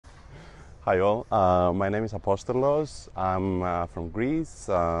Hi all, my name is Apostolos. I'm from Greece.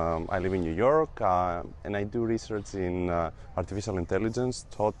 I live in New York and I do research in artificial intelligence,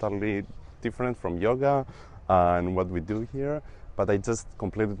 totally different from yoga and what we do here. But I just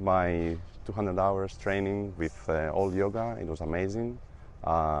completed my 200 hours training with all yoga. It was amazing.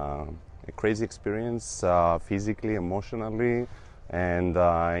 A crazy experience physically, emotionally, and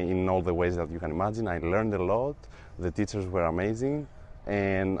in all the ways that you can imagine. I learned a lot. The teachers were amazing.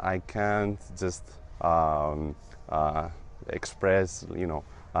 And I can't just express,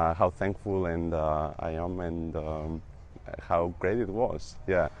 how thankful and I am, and how great it was.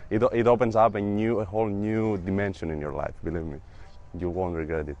 Yeah, it opens up a whole new dimension in your life. Believe me, you won't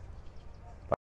regret it.